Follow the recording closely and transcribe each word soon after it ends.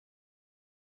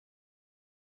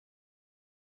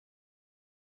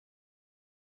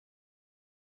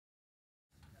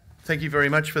Thank you very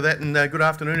much for that, and good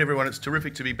afternoon, everyone. It's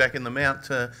terrific to be back in the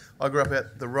Mount. I grew up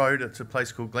out the road at a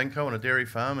place called Glencoe on a dairy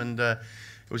farm, and it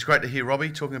was great to hear Robbie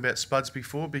talking about spuds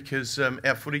before, because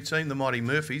our footy team, the Mighty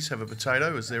Murphys, have a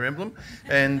potato as their emblem,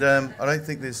 and I don't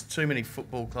think there's too many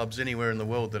football clubs anywhere in the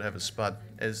world that have a spud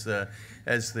as their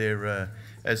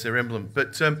emblem.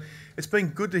 But it's been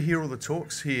good to hear all the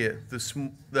talks here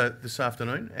this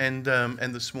afternoon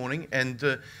and this morning,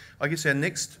 and I guess our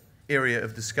next area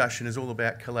of discussion is all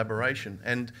about collaboration,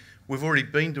 and we've already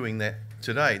been doing that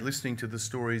today, listening to the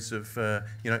stories of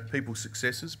people's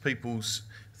successes, people's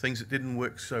things that didn't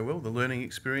work so well, the learning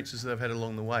experiences they've had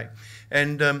along the way.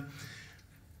 And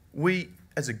we,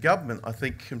 as a government, I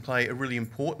think, can play a really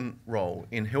important role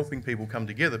in helping people come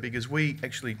together, because we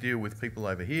actually deal with people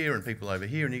over here and people over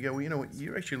here, and you go, well, you know what,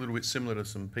 you're actually a little bit similar to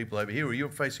some people over here, or you're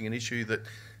facing an issue that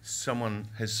someone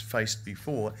has faced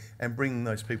before, and bringing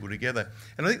those people together.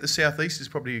 And I think the Southeast is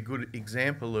probably a good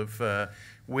example of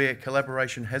where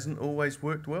collaboration hasn't always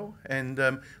worked well. And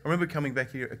I remember coming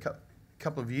back here a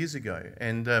couple of years ago,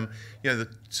 and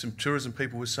some tourism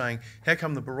people were saying, how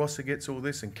come the Barossa gets all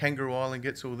this and Kangaroo Island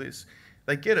gets all this?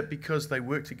 They get it because they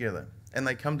work together, and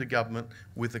they come to government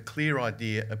with a clear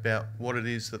idea about what it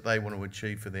is that they want to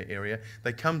achieve for their area.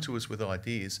 They come to us with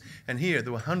ideas, and here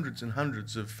there were hundreds and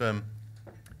hundreds of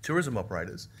tourism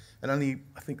operators, and only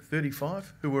I think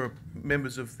 35 who were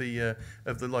members of the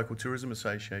local tourism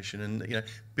association. And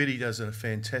Biddy does a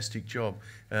fantastic job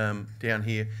down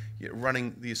here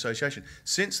running the association.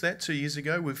 Since that, 2 years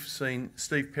ago, we've seen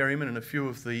Steve Perryman and a few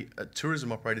of the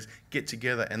tourism operators get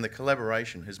together, and the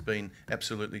collaboration has been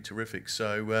absolutely terrific.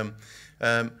 So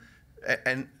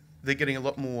and they're getting a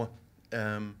lot more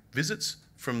visits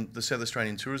from the South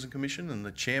Australian Tourism Commission, and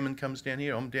the chairman comes down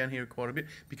here. I'm down here quite a bit,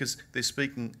 because they're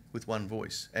speaking with one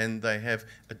voice, and they have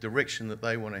a direction that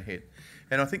they want to head.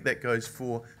 And I think that goes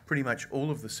for pretty much all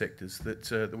of the sectors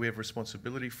that we have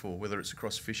responsibility for, whether it's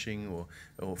across fishing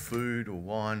or food or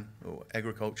wine or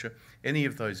agriculture, any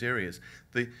of those areas.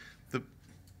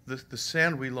 The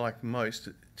sound we like most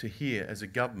to hear as a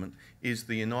government is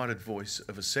the united voice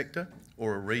of a sector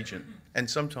or a region. And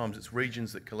sometimes it's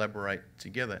regions that collaborate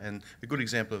together. And a good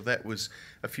example of that was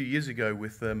a few years ago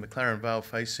with McLaren Vale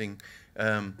facing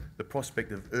the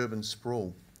prospect of urban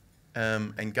sprawl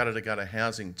and gutter-to-gutter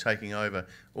housing taking over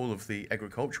all of the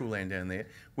agricultural land down there.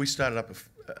 We started up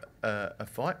a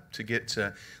fight to get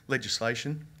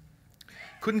legislation.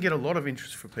 Couldn't get a lot of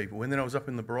interest for people. And then I was up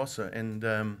in the Barossa,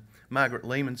 and Margaret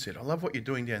Lehman said, I love what you're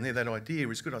doing down there, that idea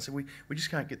is good. I said, we just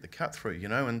can't get the cut through,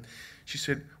 and she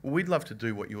said, well, we'd love to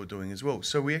do what you're doing as well.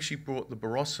 So we actually brought the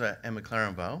Barossa and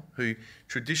McLaren Vale, who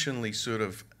traditionally sort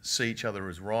of see each other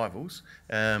as rivals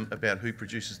about who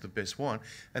produces the best wine,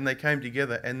 and they came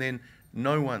together, and then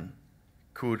no one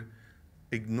could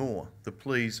ignore the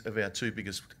pleas of our two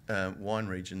biggest wine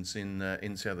regions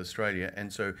in South Australia.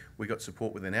 And so we got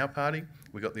support within our party,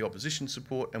 we got the opposition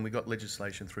support, and we got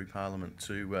legislation through Parliament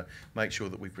to make sure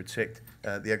that we protect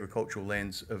the agricultural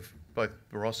lands of both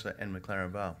Barossa and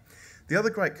McLaren Vale. The other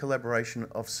great collaboration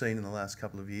I've seen in the last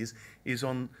couple of years is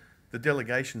on the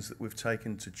delegations that we've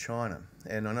taken to China.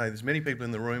 And I know there's many people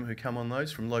in the room who come on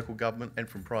those from local government and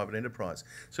from private enterprise.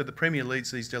 So the Premier leads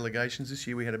these delegations. This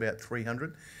year we had about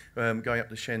 300 going up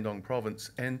to Shandong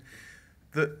province. And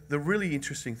the really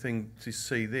interesting thing to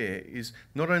see there is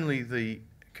not only the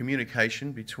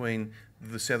communication between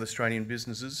the South Australian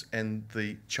businesses and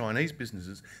the Chinese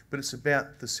businesses, but it's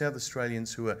about the South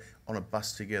Australians who are on a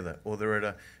bus together, or they're at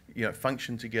a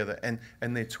function together, and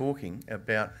they're talking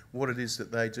about what it is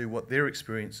that they do, what their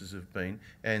experiences have been,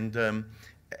 and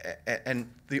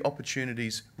the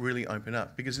opportunities really open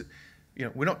up, because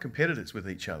we're not competitors with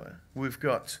each other. We've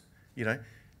got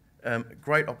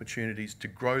great opportunities to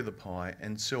grow the pie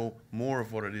and sell more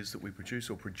of what it is that we produce,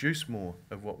 or produce more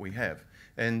of what we have.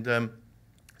 And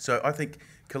so I think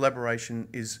collaboration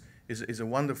is a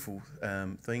wonderful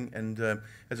thing. And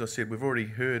as I said, we've already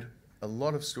heard a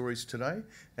lot of stories today,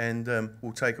 and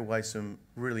we'll take away some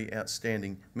really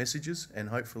outstanding messages, and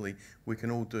hopefully we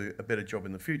can all do a better job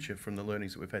in the future from the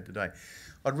learnings that we've had today.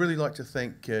 I'd really like to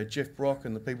thank Jeff Brock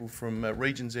and the people from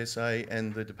Regions SA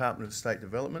and the Department of State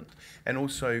Development, and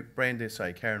also Brand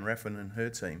SA, Karen Raffin and her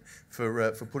team,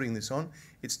 for putting this on.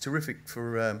 It's terrific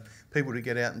for people to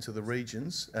get out into the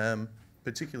regions,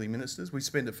 particularly ministers. We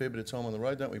spend a fair bit of time on the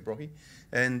road, don't we, Brocky?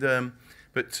 And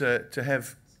but to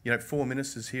have 4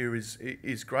 ministers here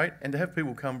is great, and to have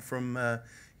people come from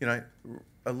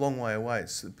a long way away.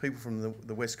 It's people from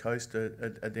the West Coast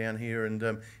are down here,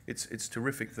 and it's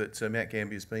terrific that Mount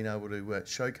Gambier's been able to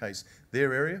showcase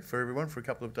their area for everyone for a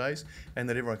couple of days, and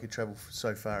that everyone could travel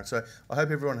so far. So I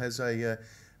hope everyone has a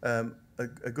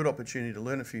a good opportunity to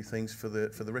learn a few things for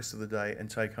the rest of the day and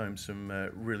take home some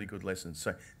really good lessons.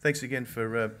 So thanks again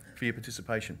for your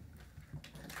participation.